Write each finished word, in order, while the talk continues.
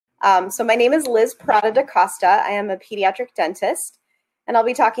So my name is Liz Prada DaCosta. I am a pediatric dentist, and I'll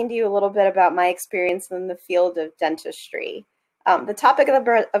be talking to you a little bit about my experience in the field of dentistry. The topic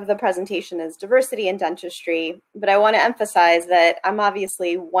of the presentation is diversity in dentistry, but I want to emphasize that I'm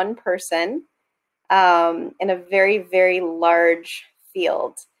obviously one person in a very, very large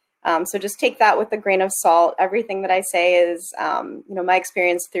field. So just take that with a grain of salt. Everything that I say is, my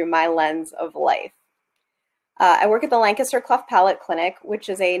experience through my lens of life. I work at the Lancaster Cleft Palate Clinic, which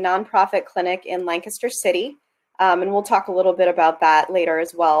is a nonprofit clinic in Lancaster City, and we'll talk a little bit about that later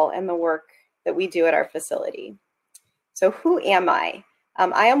as well and the work that we do at our facility. So who am I?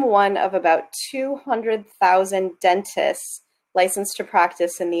 I am one of about 200,000 dentists licensed to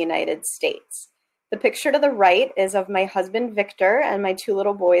practice in the United States. The picture to the right is of my husband, Victor, and my two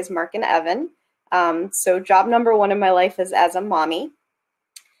little boys, Mark and Evan. So job number one in my life is as a mommy.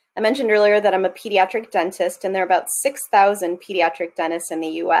 I mentioned earlier that I'm a pediatric dentist, and there are about 6,000 pediatric dentists in the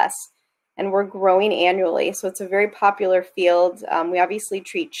US, and we're growing annually. So it's a very popular field. We obviously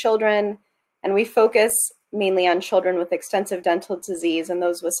treat children, and we focus mainly on children with extensive dental disease and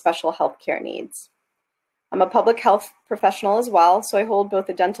those with special healthcare needs. I'm a public health professional as well, so I hold both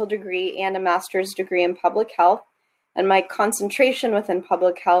a dental degree and a master's degree in public health, and my concentration within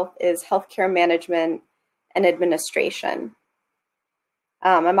public health is healthcare management and administration.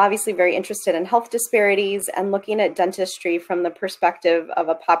 I'm obviously very interested in health disparities and looking at dentistry from the perspective of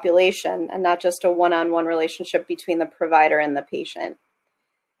a population and not just a one-on-one relationship between the provider and the patient.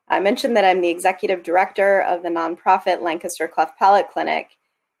 I mentioned that I'm the executive director of the nonprofit Lancaster Cleft Palate Clinic,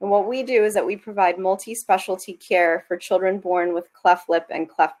 and what we do is that we provide multi-specialty care for children born with cleft lip and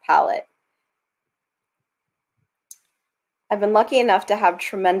cleft palate. I've been lucky enough to have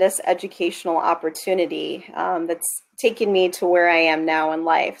tremendous educational opportunity that's taken me to where I am now in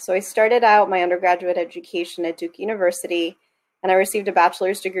life. So I started out my undergraduate education at Duke University, and I received a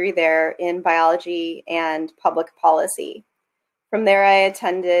bachelor's degree there in biology and public policy. From there, I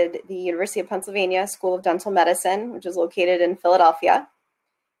attended the University of Pennsylvania School of Dental Medicine, which is located in Philadelphia.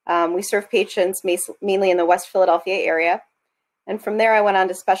 We serve patients mainly in the West Philadelphia area. And from there, I went on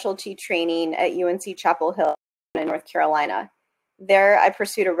to specialty training at UNC Chapel Hill in North Carolina. There, I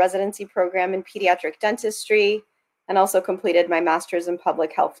pursued a residency program in pediatric dentistry and also completed my master's in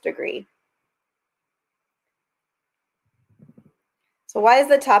public health degree. So why is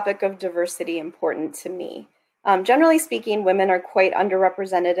the topic of diversity important to me? Generally speaking, women are quite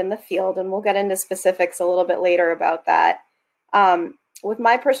underrepresented in the field, and we'll get into specifics a little bit later about that. With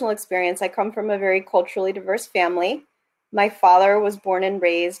my personal experience, I come from a very culturally diverse family. My father was born and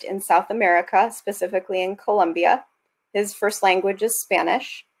raised in South America, specifically in Colombia. His first language is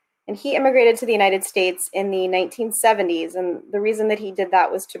Spanish, and he immigrated to the United States in the 1970s, and the reason that he did that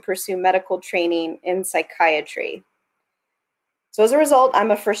was to pursue medical training in psychiatry. So as a result,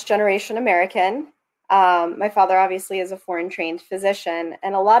 I'm a first-generation American. My father obviously is a foreign-trained physician,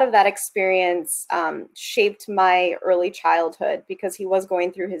 and a lot of that experience shaped my early childhood because he was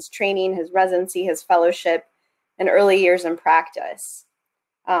going through his training, his residency, his fellowship, and early years in practice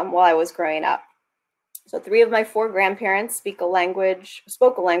while I was growing up. So 3 of my 4 grandparents spoke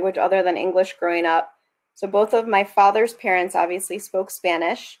a language other than English growing up. So both of my father's parents obviously spoke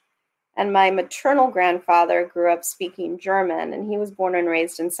Spanish, and my maternal grandfather grew up speaking German, and he was born and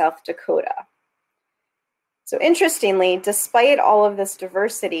raised in South Dakota. So interestingly, despite all of this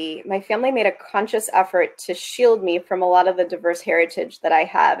diversity, my family made a conscious effort to shield me from a lot of the diverse heritage that I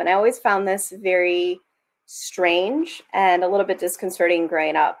have. And I always found this very strange and a little bit disconcerting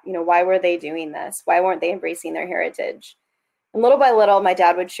growing up. Why were they doing this? Why weren't they embracing their heritage? And little by little, my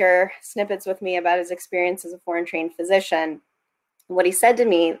dad would share snippets with me about his experience as a foreign-trained physician. And what he said to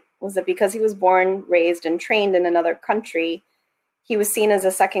me was that because he was born, raised, and trained in another country, he was seen as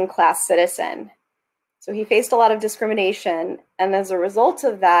a second-class citizen. So he faced a lot of discrimination, and as a result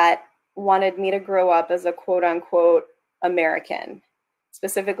of that, wanted me to grow up as a quote-unquote American,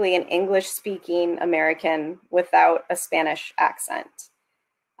 specifically an English-speaking American without a Spanish accent.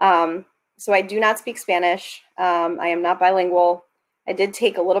 So I do not speak Spanish. I am not bilingual. I did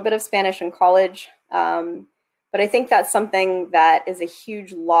take a little bit of Spanish in college, but I think that's something that is a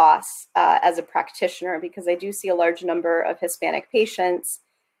huge loss as a practitioner because I do see a large number of Hispanic patients,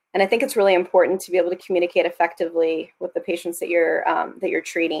 and I think it's really important to be able to communicate effectively with the patients that you're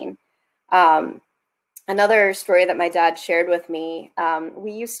treating. Another story that my dad shared with me,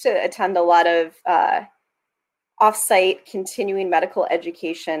 we used to attend a lot of off-site continuing medical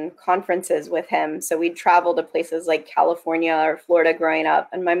education conferences with him. So we'd travel to places like California or Florida growing up,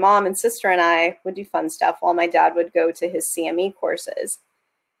 and my mom and sister and I would do fun stuff while my dad would go to his CME courses.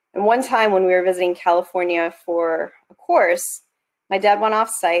 And one time when we were visiting California for a course, My dad went off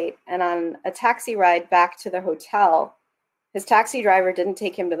site, and on a taxi ride back to the hotel, his taxi driver didn't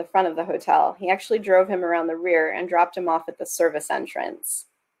take him to the front of the hotel. He actually drove him around the rear and dropped him off at the service entrance.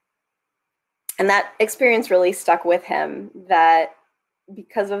 And that experience really stuck with him, that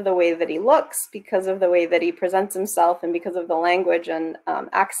because of the way that he looks, because of the way that he presents himself, and because of the language and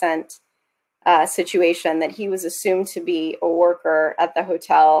accent situation, that he was assumed to be a worker at the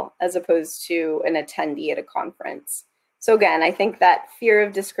hotel as opposed to an attendee at a conference. So again, I think that fear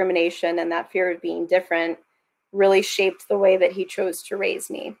of discrimination and that fear of being different really shaped the way that he chose to raise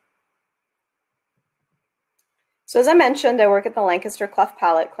me. So as I mentioned, I work at the Lancaster Cleft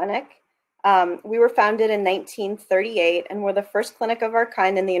Palate Clinic. We were founded in 1938 and we're the first clinic of our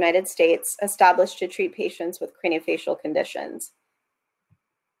kind in the United States established to treat patients with craniofacial conditions.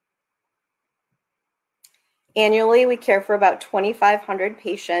 Annually, we care for about 2,500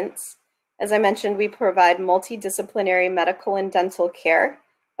 patients. As I mentioned, we provide multidisciplinary medical and dental care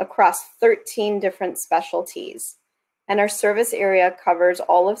across 13 different specialties. And our service area covers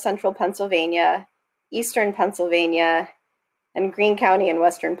all of central Pennsylvania, eastern Pennsylvania, and Greene County in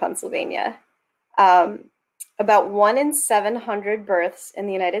western Pennsylvania. About 1 in 700 births in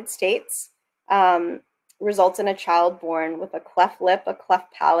the United States results in a child born with a cleft lip, a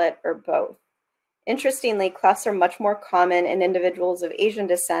cleft palate, or both. Interestingly, clefts are much more common in individuals of Asian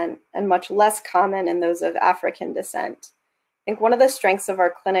descent and much less common in those of African descent. I think one of the strengths of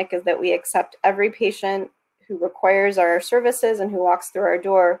our clinic is that we accept every patient who requires our services and who walks through our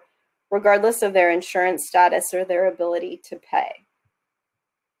door, regardless of their insurance status or their ability to pay.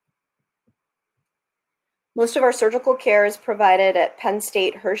 Most of our surgical care is provided at Penn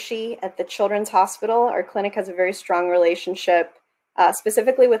State Hershey at the Children's Hospital. Our clinic has a very strong relationship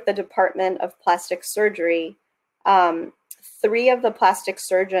specifically with the Department of Plastic Surgery. 3 of the plastic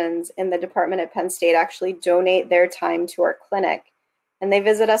surgeons in the department at Penn State actually donate their time to our clinic. And they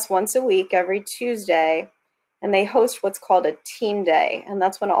visit us once a week, every Tuesday, and they host what's called a team day. And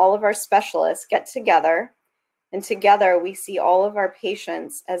that's when all of our specialists get together, and together we see all of our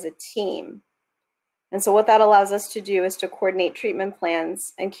patients as a team. And so what that allows us to do is to coordinate treatment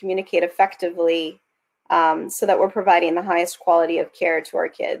plans and communicate effectively so that we're providing the highest quality of care to our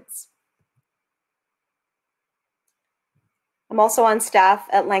kids. I'm also on staff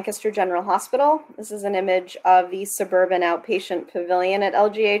at Lancaster General Hospital. This is an image of the suburban outpatient pavilion at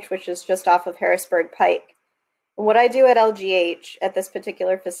LGH, which is just off of Harrisburg Pike. And what I do at LGH at this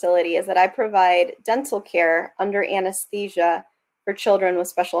particular facility is that I provide dental care under anesthesia for children with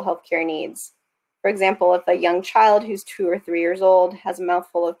special health care needs. For example, if a young child who's 2 or 3 years old has a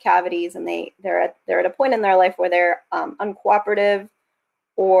mouthful of cavities and they're at a point in their life where they're uncooperative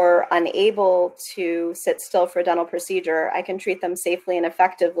or unable to sit still for a dental procedure, I can treat them safely and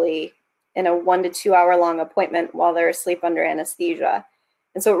effectively in a 1 to 2 hour long appointment while they're asleep under anesthesia.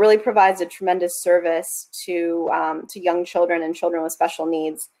 And so it really provides a tremendous service to young children and children with special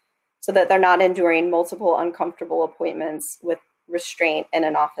needs so that they're not enduring multiple uncomfortable appointments with restraint in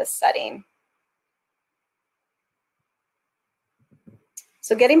an office setting.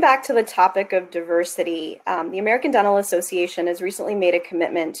 So getting back to the topic of diversity, the American Dental Association has recently made a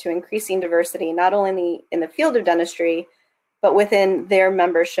commitment to increasing diversity, not only in the field of dentistry, but within their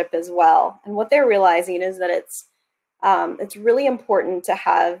membership as well. And what they're realizing is that it's really important to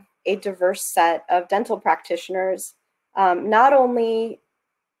have a diverse set of dental practitioners, not only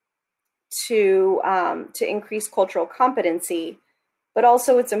to increase cultural competency, but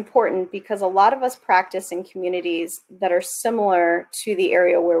also it's important because a lot of us practice in communities that are similar to the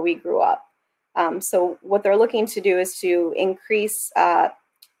area where we grew up. So what they're looking to do is to increase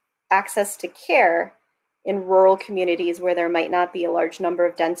access to care in rural communities where there might not be a large number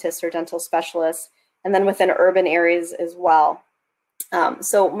of dentists or dental specialists, and then within urban areas as well.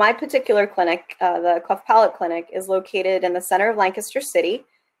 So my particular clinic, the Cleft Palate Clinic, is located in the center of Lancaster City.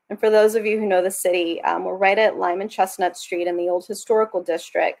 And for those of you who know the city, we're right at Lime and Chestnut Street in the old historical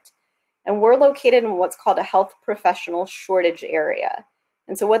district. And we're located in what's called a health professional shortage area.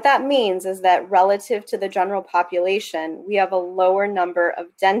 And so what that means is that relative to the general population, we have a lower number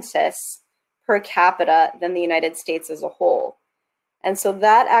of dentists per capita than the United States as a whole. And so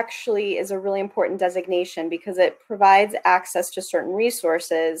that actually is a really important designation because it provides access to certain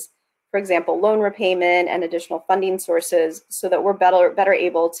resources, for example, loan repayment and additional funding sources, so that we're better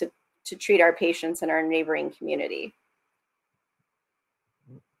able to treat our patients in our neighboring community.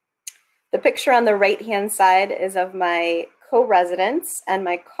 The picture on the right-hand side is of my co-residents and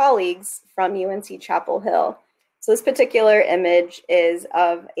my colleagues from UNC Chapel Hill. So this particular image is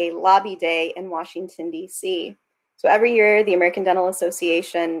of a lobby day in Washington, D.C. So every year, the American Dental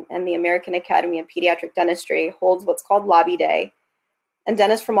Association and the American Academy of Pediatric Dentistry holds what's called Lobby Day. And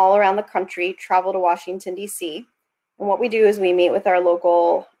dentists from all around the country travel to Washington, D.C. And what we do is we meet with our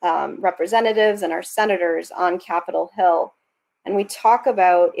local representatives and our senators on Capitol Hill, and we talk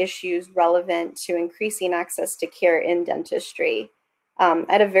about issues relevant to increasing access to care in dentistry. I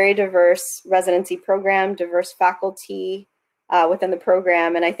had a very diverse residency program, diverse faculty within the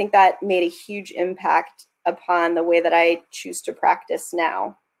program, and I think that made a huge impact upon the way that I choose to practice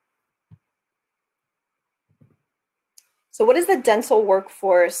now. So what does the dental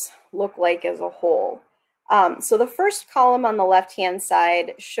workforce look like as a whole? So the first column on the left-hand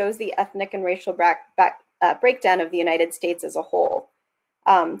side shows the ethnic and racial breakdown of the United States as a whole.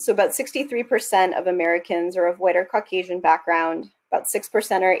 So about 63% of Americans are of white or Caucasian background, about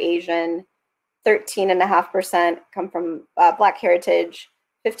 6% are Asian, 13.5% come from Black heritage,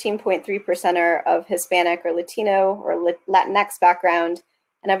 15.3% are of Hispanic or Latino or Latinx background,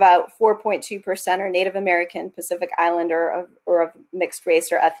 and about 4.2% are Native American, Pacific Islander, or of mixed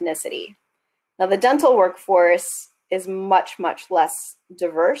race or ethnicity. Now, the dental workforce is much, much less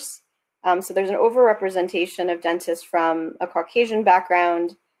diverse. So there's an overrepresentation of dentists from a Caucasian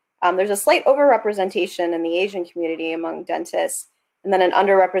background. There's a slight overrepresentation in the Asian community among dentists, and then an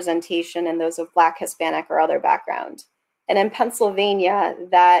underrepresentation in those of Black, Hispanic, or other background. And in Pennsylvania,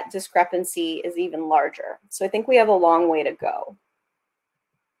 that discrepancy is even larger. So I think we have a long way to go.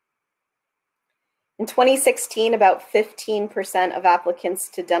 In 2016, about 15% of applicants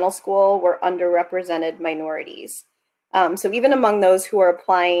to dental school were underrepresented minorities. So even among those who are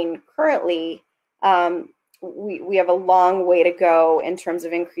applying currently, we have a long way to go in terms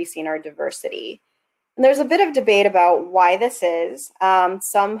of increasing our diversity. And there's a bit of debate about why this is.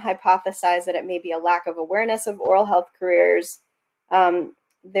 Some hypothesize that it may be a lack of awareness of oral health careers.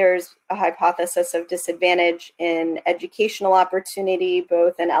 There's a hypothesis of disadvantage in educational opportunity,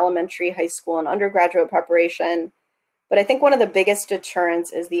 both in elementary, high school, and undergraduate preparation. But I think one of the biggest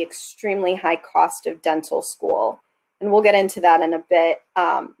deterrents is the extremely high cost of dental school. And we'll get into that in a bit.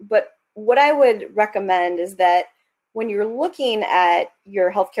 But what I would recommend is that when you're looking at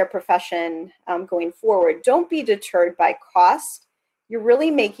your healthcare profession going forward, don't be deterred by cost. You're really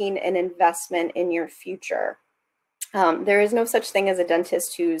making an investment in your future. There is no such thing as a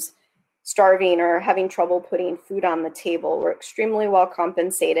dentist who's starving or having trouble putting food on the table. We're extremely well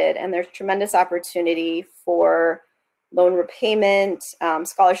compensated, and there's tremendous opportunity for loan repayment,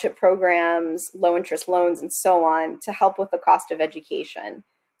 scholarship programs, low interest loans, and so on to help with the cost of education.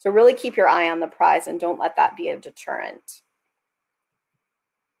 So really keep your eye on the prize and don't let that be a deterrent.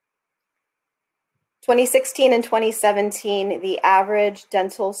 2016 and 2017, the average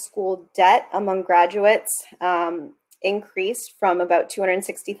dental school debt among graduates increased from about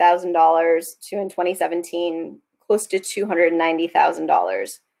 $260,000 to, in 2017, close to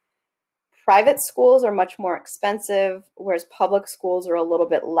 $290,000. Private schools are much more expensive, whereas public schools are a little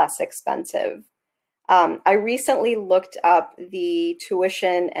bit less expensive. I recently looked up the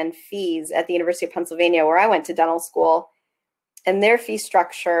tuition and fees at the University of Pennsylvania, where I went to dental school, and their fee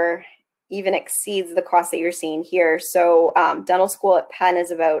structure even exceeds the cost that you're seeing here. So dental school at Penn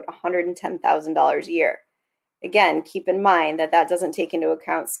is about $110,000 a year. Again, keep in mind that that doesn't take into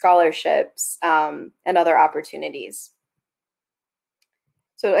account scholarships and other opportunities.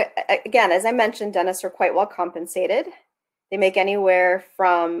 So again, as I mentioned, dentists are quite well compensated. They make anywhere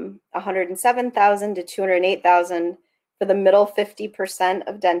from $107,000 to $208,000 for the middle 50%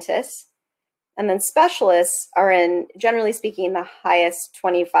 of dentists. And then specialists are in, generally speaking, the highest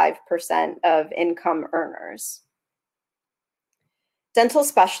 25% of income earners. Dental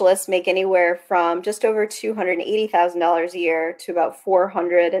specialists make anywhere from just over $280,000 a year to about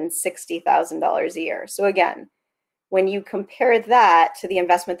 $460,000 a year. So again, when you compare that to the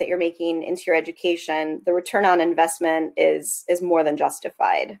investment that you're making into your education, the return on investment is more than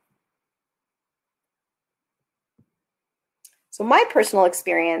justified. So my personal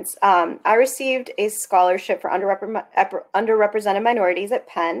experience, I received a scholarship for underrepresented minorities at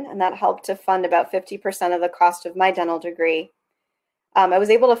Penn, and that helped to fund about 50% of the cost of my dental degree. I was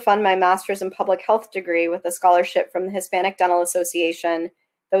able to fund my master's in public health degree with a scholarship from the Hispanic Dental Association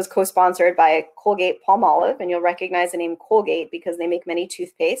that was co-sponsored by Colgate-Palmolive, and you'll recognize the name Colgate because they make many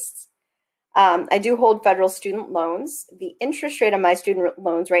toothpastes. I do hold federal student loans. The interest rate on my student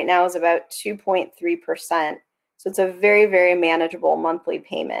loans right now is about 2.3%. So it's a very, very manageable monthly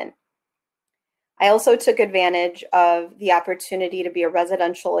payment. I also took advantage of the opportunity to be a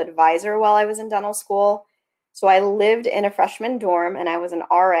residential advisor while I was in dental school. So I lived in a freshman dorm and I was an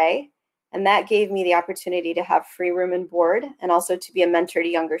RA, and that gave me the opportunity to have free room and board and also to be a mentor to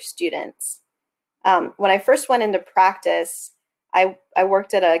younger students. When I first went into practice, I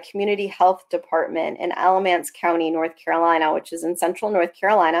worked at a community health department in Alamance County, North Carolina, which is in central North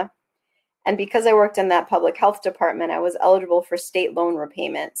Carolina. And because I worked in that public health department, I was eligible for state loan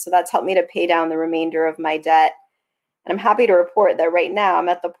repayment. So that's helped me to pay down the remainder of my debt. And I'm happy to report that right now I'm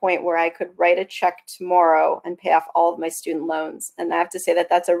at the point where I could write a check tomorrow and pay off all of my student loans. And I have to say that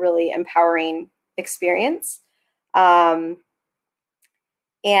that's a really empowering experience. And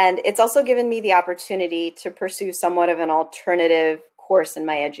it's also given me the opportunity to pursue somewhat of an alternative course in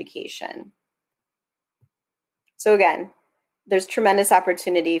my education. So again, there's tremendous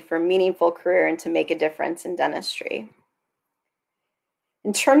opportunity for a meaningful career and to make a difference in dentistry.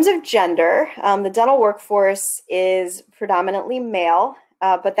 In terms of gender, the dental workforce is predominantly male,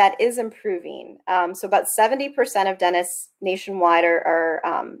 but that is improving. So about 70% of dentists nationwide are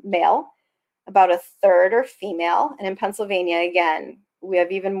male, about a third are female, and in Pennsylvania, again, we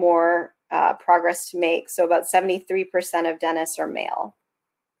have even more progress to make. So about 73% of dentists are male.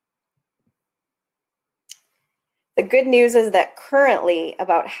 The good news is that currently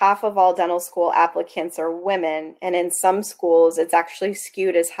about half of all dental school applicants are women, and in some schools it's actually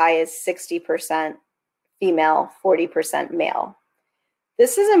skewed as high as 60% female, 40% male.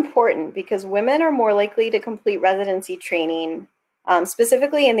 This is important because women are more likely to complete residency training,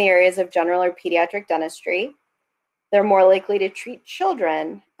 specifically in the areas of general or pediatric dentistry. They're more likely to treat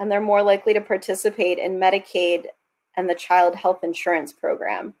children, and they're more likely to participate in Medicaid and the Child Health Insurance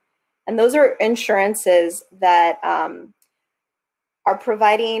Program. And those are insurances that are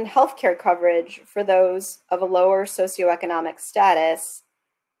providing healthcare coverage for those of a lower socioeconomic status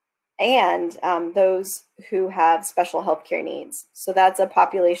and those who have special healthcare needs. So that's a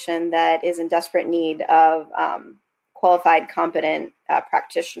population that is in desperate need of qualified, competent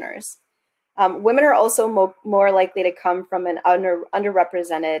practitioners. Women are also more likely to come from an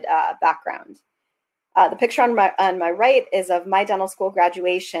underrepresented background. The picture on my right is of my dental school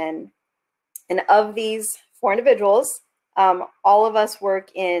graduation. And of these 4 individuals, all of us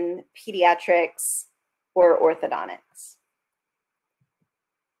work in pediatrics or orthodontics.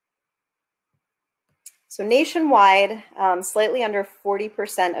 So nationwide, slightly under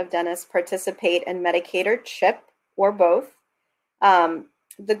 40% of dentists participate in Medicaid or CHIP or both.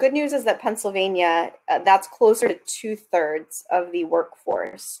 The good news is that Pennsylvania, that's closer to 2/3 of the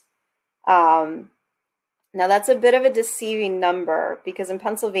workforce. Now that's a bit of a deceiving number because in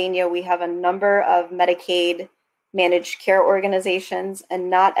Pennsylvania, we have a number of Medicaid managed care organizations and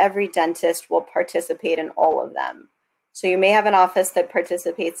not every dentist will participate in all of them. So you may have an office that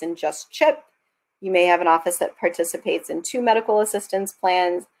participates in just CHIP. You may have an office that participates in 2 medical assistance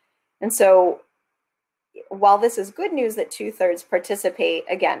plans. And so while this is good news that 2/3 participate,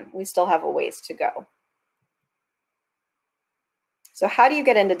 again, we still have a ways to go. So how do you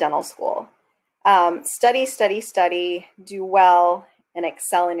get into dental school? Study, study, study, do well, and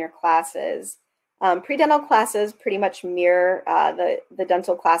excel in your classes. Pre-dental classes pretty much mirror the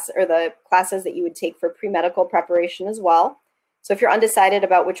dental class or the classes that you would take for pre-medical preparation as well. So if you're undecided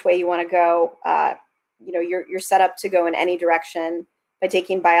about which way you want to go, you're set up to go in any direction by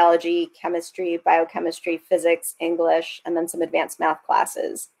taking biology, chemistry, biochemistry, physics, English, and then some advanced math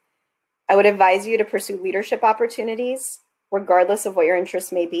classes. I would advise you to pursue leadership opportunities, regardless of what your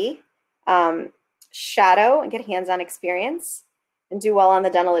interests may be. Shadow and get hands-on experience, and do well on the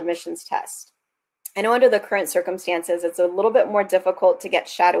dental admissions test. I know under the current circumstances, it's a little bit more difficult to get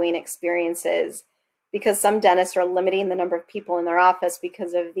shadowing experiences because some dentists are limiting the number of people in their office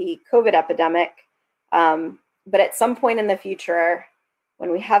because of the COVID epidemic. But at some point in the future,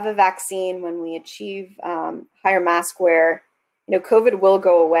 when we have a vaccine, when we achieve higher mask wear, COVID will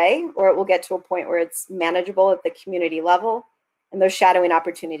go away, or it will get to a point where it's manageable at the community level, and those shadowing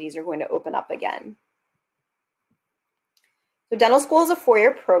opportunities are going to open up again. So dental school is a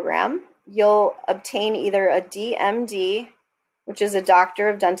 4-year program. You'll obtain either a DMD, which is a Doctor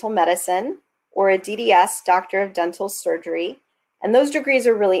of Dental Medicine, or a DDS, Doctor of Dental Surgery. And those degrees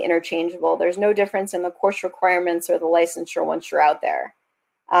are really interchangeable. There's no difference in the course requirements or the licensure once you're out there.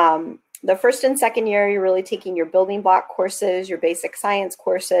 The first and second year, you're really taking your building block courses, your basic science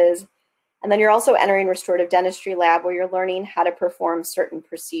courses, and then you're also entering restorative dentistry lab where you're learning how to perform certain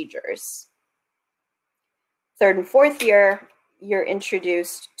procedures. Third and fourth year, you're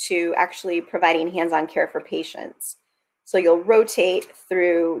introduced to actually providing hands-on care for patients. So you'll rotate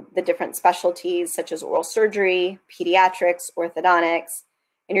through the different specialties such as oral surgery, pediatrics, orthodontics,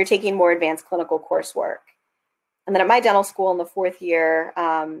 and you're taking more advanced clinical coursework. And then at my dental school in the 4th year,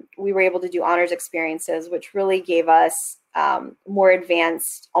 we were able to do honors experiences, which really gave us more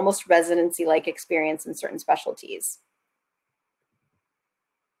advanced, almost residency-like experience in certain specialties.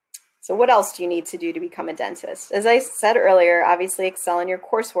 So what else do you need to do to become a dentist? As I said earlier, obviously excel in your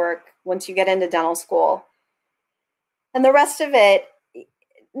coursework once you get into dental school. And the rest of it,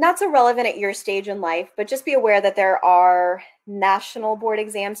 not so relevant at your stage in life, but just be aware that there are national board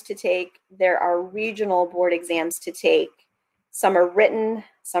exams to take. There are regional board exams to take. Some are written,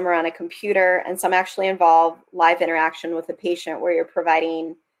 some are on a computer, and some actually involve live interaction with the patient where you're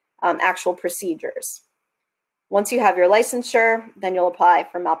providing actual procedures. Once you have your licensure, then you'll apply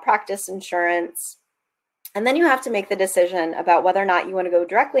for malpractice insurance. And then you have to make the decision about whether or not you want to go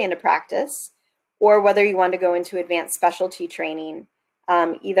directly into practice or whether you want to go into advanced specialty training,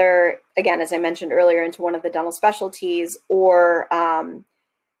 either, again, as I mentioned earlier, into one of the dental specialties or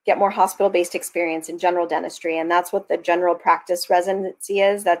get more hospital-based experience in general dentistry. And that's what the general practice residency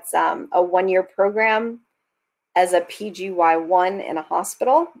is. That's a one-year program as a PGY1 in a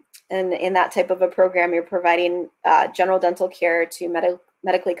hospital. And in that type of a program, you're providing general dental care to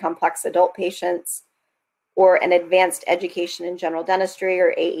medically complex adult patients, or an advanced education in general dentistry,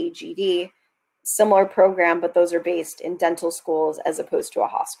 or AAGD. Similar program, but those are based in dental schools as opposed to a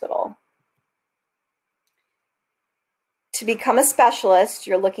hospital. To become a specialist,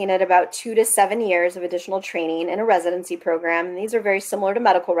 you're looking at about 2 to 7 years of additional training in a residency program. And these are very similar to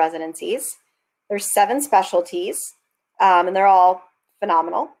medical residencies. There's 7 specialties, and they're all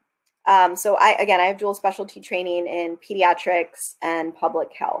phenomenal. So I have dual specialty training in pediatrics and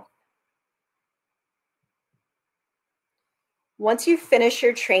public health. Once you finish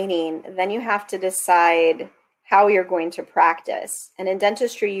your training, then you have to decide how you're going to practice. And in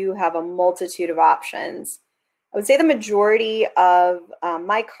dentistry, you have a multitude of options. I would say the majority of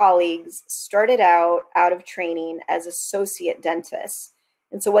my colleagues started out of training as associate dentists.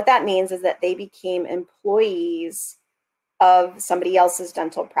 And so what that means is that they became employees of somebody else's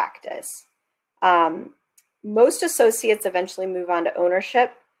dental practice. Most associates eventually move on to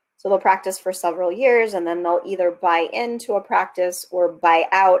ownership. So they'll practice for several years and then they'll either buy into a practice or buy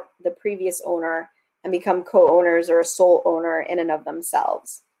out the previous owner and become co-owners or a sole owner in and of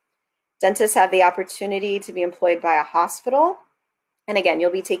themselves. Dentists have the opportunity to be employed by a hospital. And again, you'll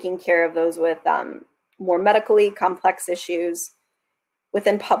be taking care of those with more medically complex issues.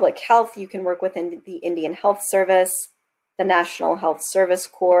 Within public health, you can work within the Indian Health Service, the National Health Service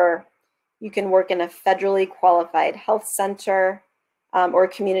Corps. You can work in a federally qualified health center or a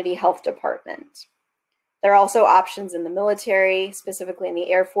community health department. There are also options in the military, specifically in the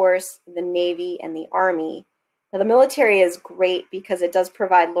Air Force, the Navy, and the Army. Now, the military is great because it does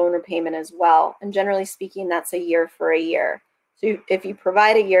provide loan repayment as well. And generally speaking, that's a year for a year. So if you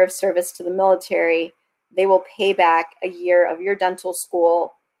provide a year of service to the military, they will pay back a year of your dental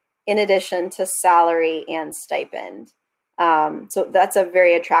school in addition to salary and stipend. So that's a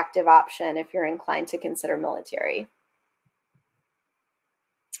very attractive option if you're inclined to consider military.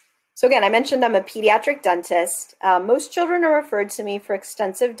 So again, I mentioned I'm a pediatric dentist. Most children are referred to me for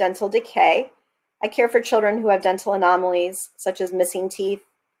extensive dental decay. I care for children who have dental anomalies such as missing teeth,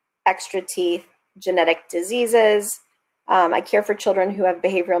 extra teeth, genetic diseases. I care for children who have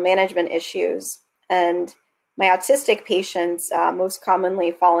behavioral management issues. And my autistic patients most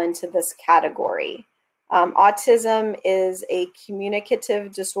commonly fall into this category. Autism is a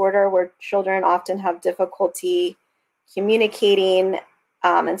communicative disorder where children often have difficulty communicating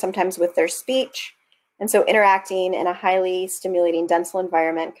and sometimes with their speech. And so interacting in a highly stimulating dental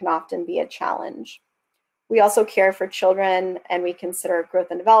environment can often be a challenge. We also care for children and we consider growth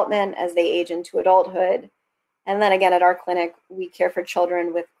and development as they age into adulthood. And then again, at our clinic, we care for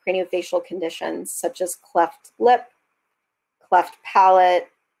children with craniofacial conditions such as cleft lip, cleft palate,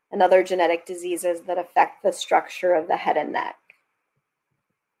 and other genetic diseases that affect the structure of the head and neck.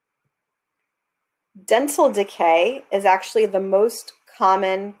 Dental decay is actually the most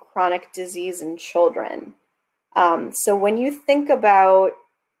common chronic disease in children. So when you think about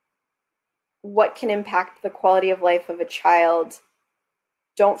what can impact the quality of life of a child,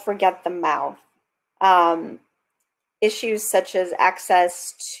 don't forget the mouth. Issues such as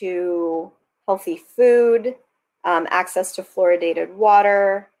access to healthy food, access to fluoridated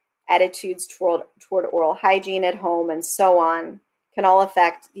water, attitudes toward oral hygiene at home, and so on, can all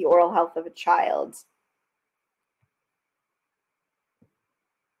affect the oral health of a child.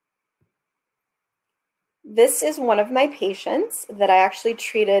 This is one of my patients that I actually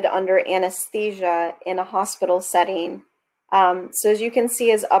treated under anesthesia in a hospital setting. So as you can see,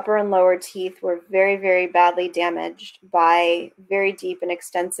 his upper and lower teeth were very, very badly damaged by very deep and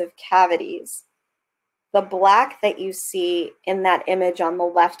extensive cavities. The black that you see in that image on the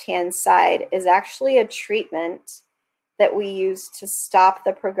left-hand side is actually a treatment that we use to stop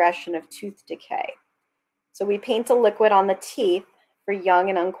the progression of tooth decay. So we paint a liquid on the teeth for young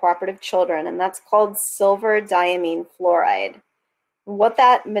and uncooperative children, and that's called silver diamine fluoride. And what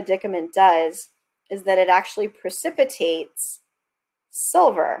that medicament does is that it actually precipitates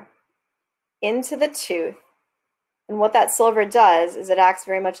silver into the tooth. And what that silver does is it acts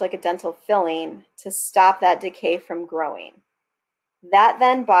very much like a dental filling to stop that decay from growing. That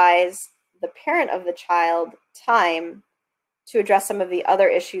then buys the parent of the child time to address some of the other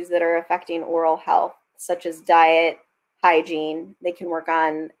issues that are affecting oral health, such as diet, hygiene. They can work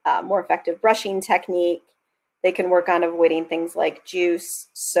on more effective brushing technique. They can work on avoiding things like juice,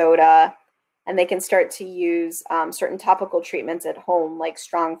 soda, and they can start to use certain topical treatments at home, like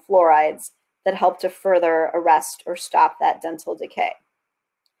strong fluorides, that help to further arrest or stop that dental decay.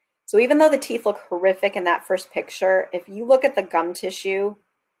 So even though the teeth look horrific in that first picture, if you look at the gum tissue,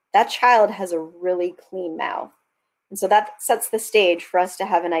 that child has a really clean mouth. And so that sets the stage for us to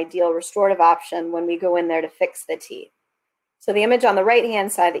have an ideal restorative option when we go in there to fix the teeth. So the image on the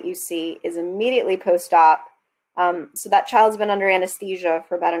right-hand side that you see is immediately post-op. So that child's been under anesthesia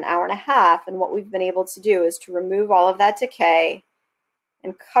for about an hour and a half, and what we've been able to do is to remove all of that decay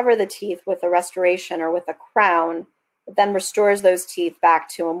and cover the teeth with a restoration or with a crown that then restores those teeth back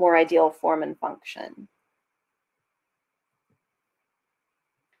to a more ideal form and function.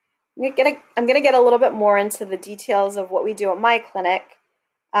 I'm going to get a little bit more into the details of what we do at my clinic.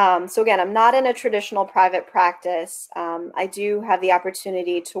 So again, I'm not in a traditional private practice. I do have the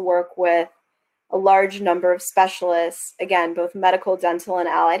opportunity to work with a large number of specialists, again, both medical, dental, and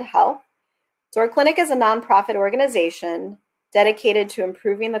allied health. So our clinic is a nonprofit organization dedicated to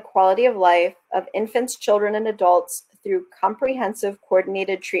improving the quality of life of infants, children, and adults through comprehensive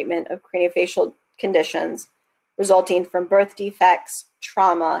coordinated treatment of craniofacial conditions resulting from birth defects,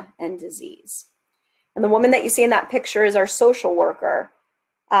 trauma, and disease. And the woman that you see in that picture is our social worker.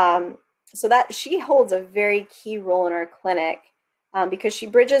 So that she holds a very key role in our clinic because she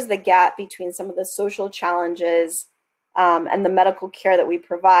bridges the gap between some of the social challenges and the medical care that we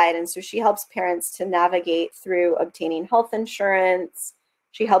provide. And so she helps parents to navigate through obtaining health insurance.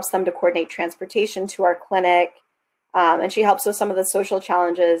 She helps them to coordinate transportation to our clinic. And she helps with some of the social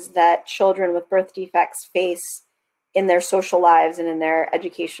challenges that children with birth defects face in their social lives and in their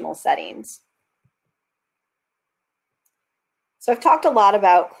educational settings. So I've talked a lot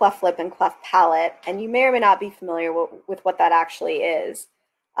about cleft lip and cleft palate, and you may or may not be familiar with what that actually is.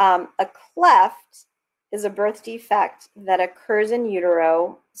 A cleft is a birth defect that occurs in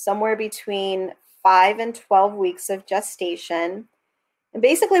utero somewhere between 5 and 12 weeks of gestation. And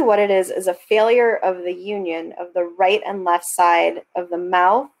basically what it is a failure of the union of the right and left side of the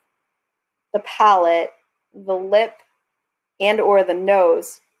mouth, the palate, the lip, and or the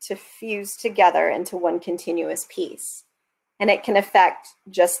nose to fuse together into one continuous piece. And it can affect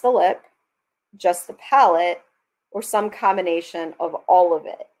just the lip, just the palate, or some combination of all of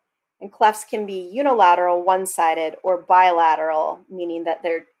it. And clefts can be unilateral, one-sided, or bilateral, meaning that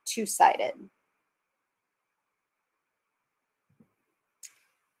they're two-sided.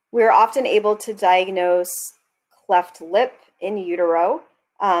 We're often able to diagnose cleft lip in utero.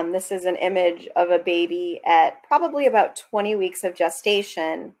 This is an image of a baby at probably about 20 weeks of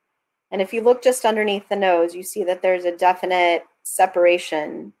gestation. And if you look just underneath the nose, you see that there's a definite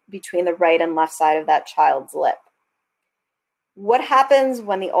separation between the right and left side of that child's lip. What happens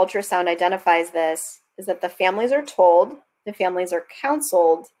when the ultrasound identifies this is that the families are told, the families are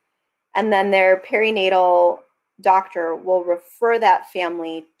counseled, and then their perinatal doctor will refer that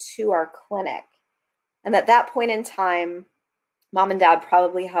family to our clinic. And at that point in time, mom and dad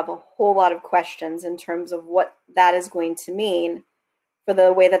probably have a whole lot of questions in terms of what that is going to mean for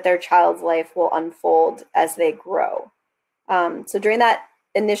the way that their child's life will unfold as they grow. So during that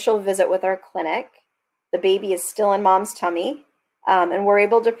initial visit with our clinic, the baby is still in mom's tummy, and we're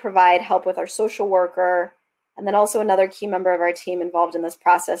able to provide help with our social worker. And then also another key member of our team involved in this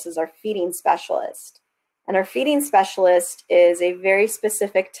process is our feeding specialist. And our feeding specialist is a very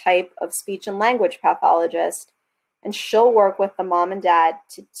specific type of speech and language pathologist, and she'll work with the mom and dad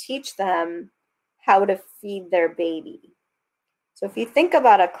to teach them how to feed their baby. So if you think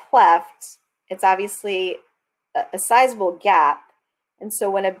about a cleft, it's obviously a sizable gap. And so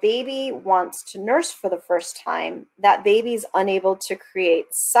when a baby wants to nurse for the first time, that baby's unable to create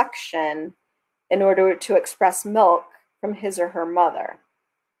suction in order to express milk from his or her mother.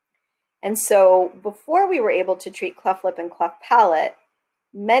 And so before we were able to treat cleft lip and cleft palate,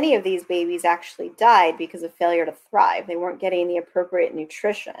 many of these babies actually died because of failure to thrive. They weren't getting the appropriate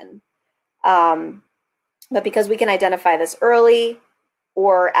nutrition. But because we can identify this early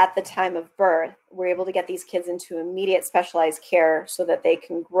or at the time of birth, we're able to get these kids into immediate specialized care so that they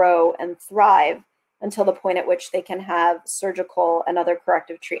can grow and thrive until the point at which they can have surgical and other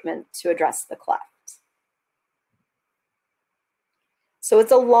corrective treatment to address the cleft. So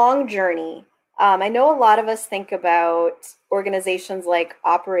it's a long journey. I know a lot of us think about organizations like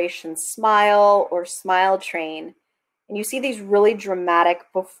Operation Smile or Smile Train, and you see these really dramatic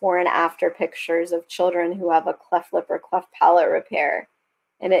before and after pictures of children who have a cleft lip or cleft palate repair.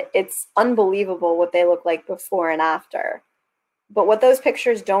 And it's unbelievable what they look like before and after. But what those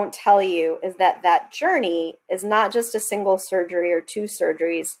pictures don't tell you is that that journey is not just a single surgery or 2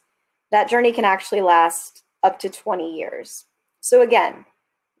 surgeries. That journey can actually last up to 20 years. So again,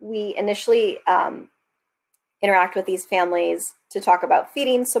 we initially interact with these families to talk about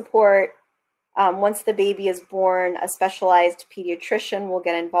feeding support. Once the baby is born, a specialized pediatrician will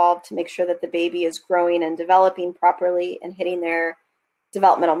get involved to make sure that the baby is growing and developing properly and hitting their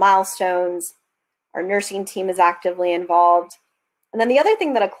developmental milestones. Our nursing team is actively involved. And then the other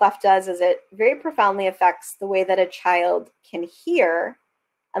thing that a cleft does is it very profoundly affects the way that a child can hear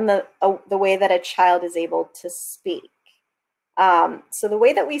and the way that a child is able to speak. So the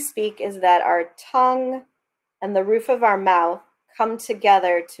way that we speak is that our tongue and the roof of our mouth come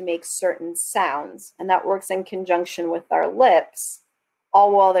together to make certain sounds, and that works in conjunction with our lips,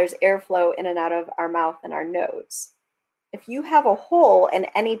 all while there's airflow in and out of our mouth and our nose. If you have a hole in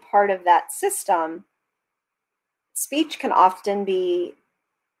any part of that system, speech can often be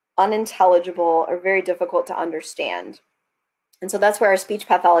unintelligible or very difficult to understand. And so that's where our speech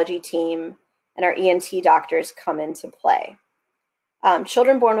pathology team and our ENT doctors come into play.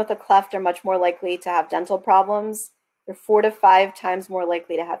 Children born with a cleft are much more likely to have dental problems. They're 4 to 5 times more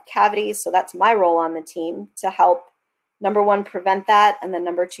likely to have cavities. So that's my role on the team, to help, number 1, prevent that, and then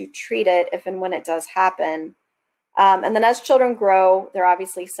number 2, treat it if and when it does happen. And then as children grow, there are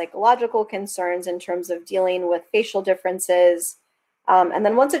obviously psychological concerns in terms of dealing with facial differences. And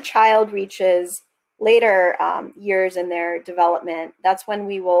then once a child reaches later years in their development, that's when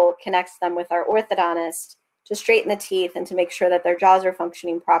we will connect them with our orthodontist to straighten the teeth and to make sure that their jaws are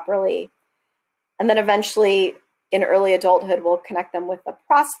functioning properly. And then eventually in early adulthood, we'll connect them with a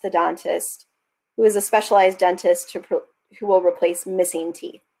prosthodontist, who is a specialized dentist who will replace missing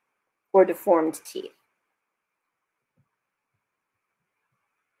teeth or deformed teeth.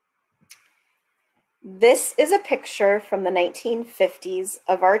 This is a picture from the 1950s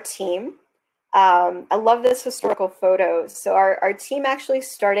of our team. I love this historical photo. So our team actually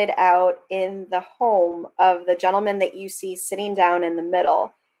started out in the home of the gentleman that you see sitting down in the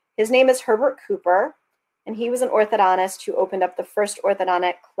middle. His name is Herbert Cooper, and he was an orthodontist who opened up the first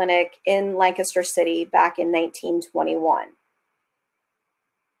orthodontic clinic in Lancaster City back in 1921.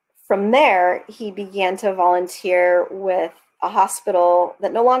 From there, he began to volunteer with a hospital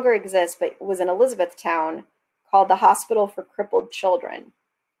that no longer exists, but was in Elizabethtown, called the Hospital for Crippled Children.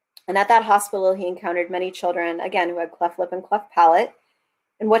 And at that hospital, he encountered many children, again, who had cleft lip and cleft palate.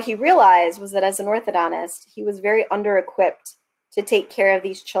 And what he realized was that as an orthodontist, he was very under-equipped to take care of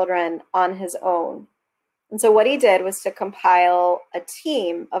these children on his own. And so what he did was to compile a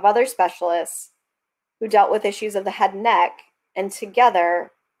team of other specialists who dealt with issues of the head and neck, and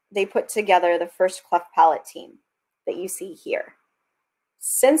together they put together the first cleft palate team that you see here.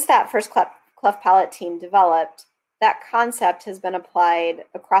 Since that first cleft palate team developed, that concept has been applied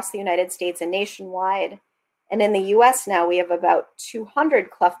across the United States and nationwide. And in the US now, we have about 200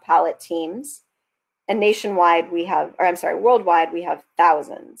 cleft palate teams, and nationwide we have, or I'm sorry, worldwide we have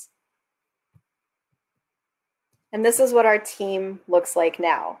thousands. And this is what our team looks like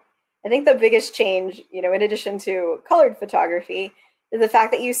now. I think the biggest change, in addition to colored photography, is the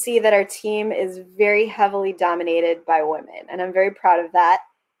fact that you see that our team is very heavily dominated by women, and I'm very proud of that.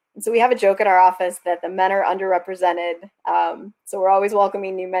 And so we have a joke at our office that the men are underrepresented, so we're always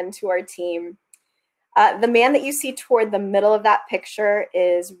welcoming new men to our team. The man that you see toward the middle of that picture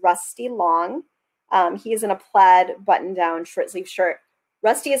is Rusty Long. He is in a plaid button-down short sleeve shirt.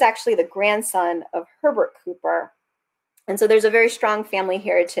 Rusty is actually the grandson of Herbert Cooper. And so there's a very strong family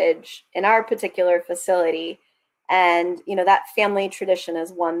heritage in our particular facility. And, that family tradition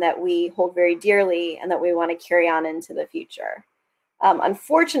is one that we hold very dearly and that we want to carry on into the future.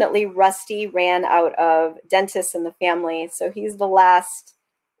 Unfortunately, Rusty ran out of dentists in the family, so he's the last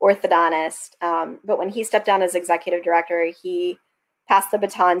orthodontist. But when he stepped down as executive director, he passed the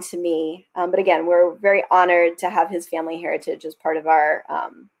baton to me. But again, we're very honored to have his family heritage as part of our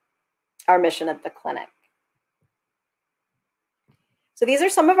mission at the clinic. So these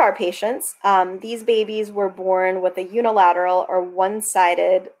are some of our patients. These babies were born with a unilateral or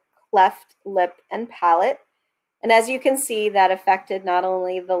one-sided cleft lip and palate. And as you can see, that affected not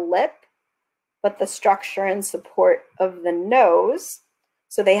only the lip, but the structure and support of the nose.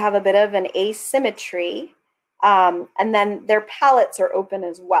 So they have a bit of an asymmetry, and then their palates are open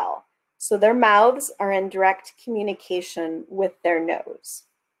as well. So their mouths are in direct communication with their nose.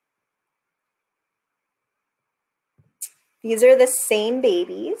 These are the same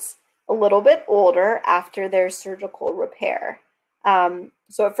babies, a little bit older after their surgical repair.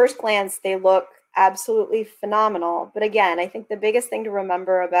 So at first glance, they look absolutely phenomenal. But again, I think the biggest thing to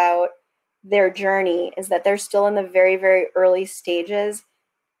remember about their journey is that they're still in the very, very early stages,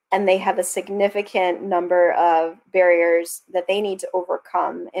 and they have a significant number of barriers that they need to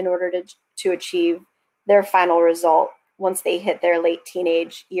overcome in order to achieve their final result once they hit their late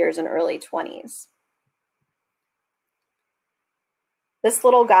teenage years and early 20s. This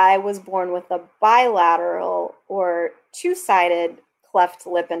little guy was born with a bilateral or two-sided cleft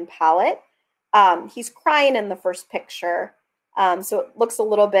lip and palate. He's crying in the first picture, so it looks a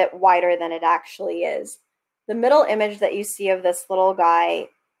little bit wider than it actually is. The middle image that you see of this little guy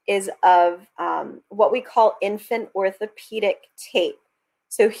is of what we call infant orthopedic tape.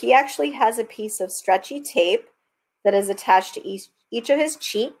 So he actually has a piece of stretchy tape that is attached to each of his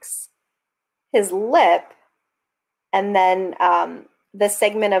cheeks, his lip, and then the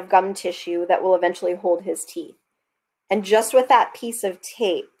segment of gum tissue that will eventually hold his teeth. And just with that piece of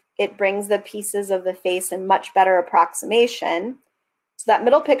tape, it brings the pieces of the face in much better approximation. So that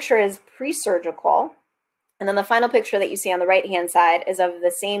middle picture is pre-surgical. And then the final picture that you see on the right-hand side is of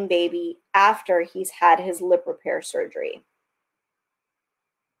the same baby after he's had his lip repair surgery.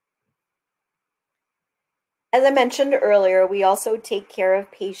 As I mentioned earlier, we also take care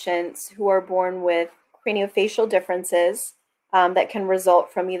of patients who are born with craniofacial differences that can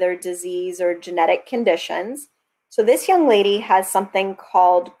result from either disease or genetic conditions. So this young lady has something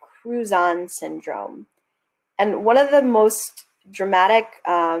called Cruzon syndrome. And one of the most dramatic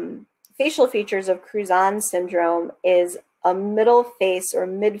facial features of Cruzon syndrome is a middle face or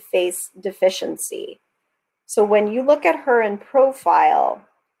mid-face deficiency. So when you look at her in profile,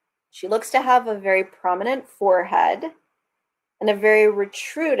 she looks to have a very prominent forehead and a very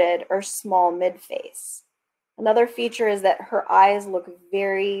retruded or small mid-face. Another feature is that her eyes look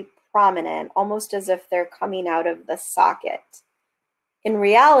very prominent, almost as if they're coming out of the socket. In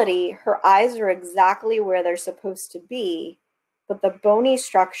reality, her eyes are exactly where they're supposed to be, but the bony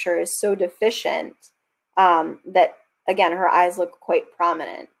structure is so deficient that, again, her eyes look quite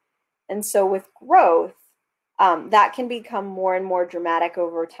prominent. And so with growth, that can become more and more dramatic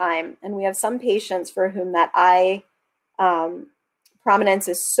over time. And we have some patients for whom that eye prominence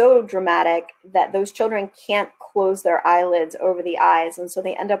is so dramatic that those children can't close their eyelids over the eyes. And so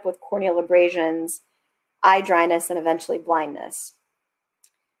they end up with corneal abrasions, eye dryness, and eventually blindness.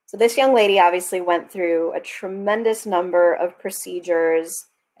 So this young lady obviously went through a tremendous number of procedures,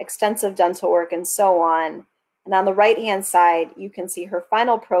 extensive dental work, and so on. And on the right-hand side, you can see her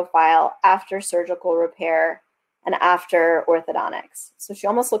final profile after surgical repair and after orthodontics. So she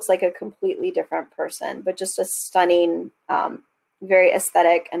almost looks like a completely different person, but just a stunning, very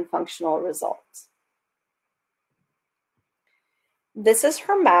aesthetic and functional result. This is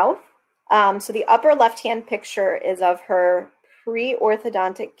her mouth. So the upper left-hand picture is of her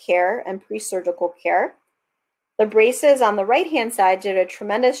pre-orthodontic care and pre-surgical care. The braces on the right-hand side did a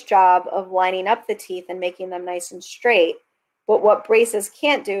tremendous job of lining up the teeth and making them nice and straight. But what braces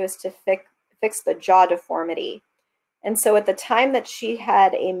can't do is to fix the jaw deformity. And so at the time that she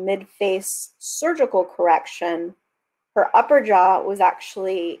had a mid-face surgical correction, her upper jaw was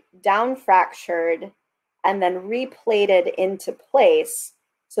actually down fractured and then replated into place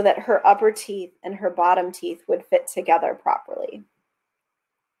so that her upper teeth and her bottom teeth would fit together properly.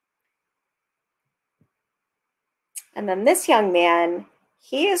 And then this young man,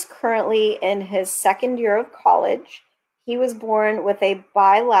 he is currently in his second year of college. He was born with a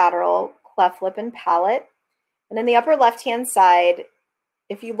bilateral cleft lip and palate. And in the upper left-hand side,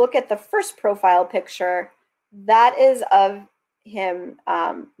 if you look at the first profile picture, that is of him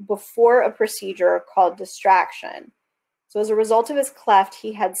before a procedure called distraction. So as a result of his cleft,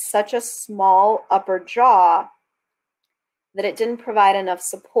 he had such a small upper jaw that it didn't provide enough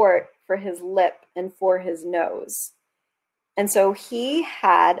support for his lip and for his nose. And so he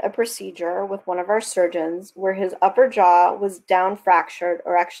had a procedure with one of our surgeons where his upper jaw was down fractured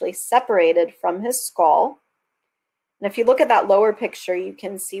or actually separated from his skull. And if you look at that lower picture, you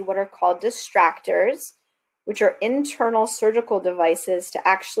can see what are called distractors, which are internal surgical devices to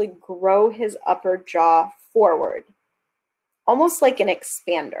actually grow his upper jaw forward, almost like an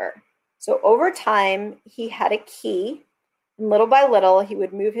expander. So over time, he had a key, and little by little, he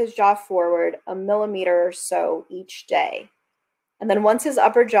would move his jaw forward 1 millimeter or so each day. And then once his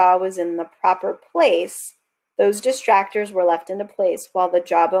upper jaw was in the proper place, Those distractors were left into place while the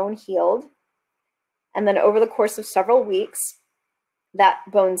jawbone healed. And then over the course of several weeks, that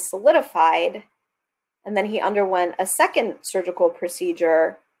bone solidified. And then he underwent a second surgical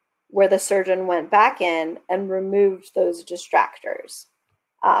procedure where the surgeon went back in and removed those distractors.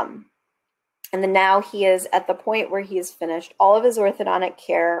 And then now he is at the point where he has finished all of his orthodontic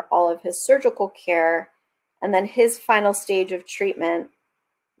care, all of his surgical care, and then his final stage of treatment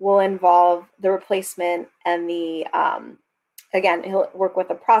will involve the replacement and the, again, he'll work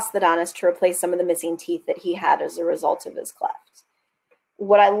with a prosthodontist to replace some of the missing teeth that he had as a result of his cleft.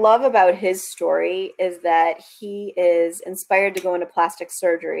 What I love about his story is that he is inspired to go into plastic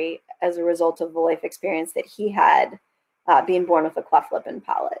surgery as a result of the life experience that he had being born with a cleft lip and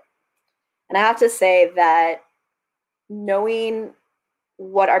palate. And I have to say that knowing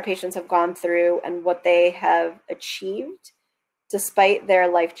what our patients have gone through and what they have achieved despite their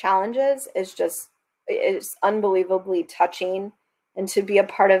life challenges is unbelievably touching. And to be a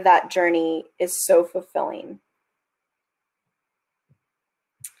part of that journey is so fulfilling.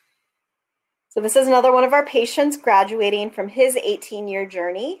 So this is another one of our patients graduating from his 18-year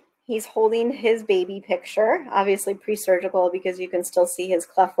journey. He's holding his baby picture, obviously pre-surgical because you can still see his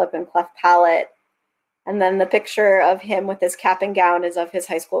cleft lip and cleft palate. And then the picture of him with his cap and gown is of his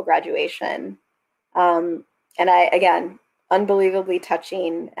high school graduation. And again, unbelievably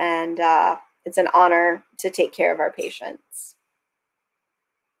touching, and it's an honor to take care of our patients.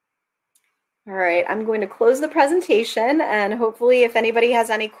 All right, I'm going to close the presentation, and hopefully if anybody has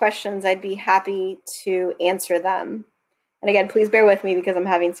any questions, I'd be happy to answer them. And again, please bear with me because I'm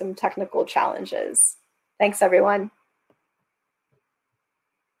having some technical challenges. Thanks, everyone.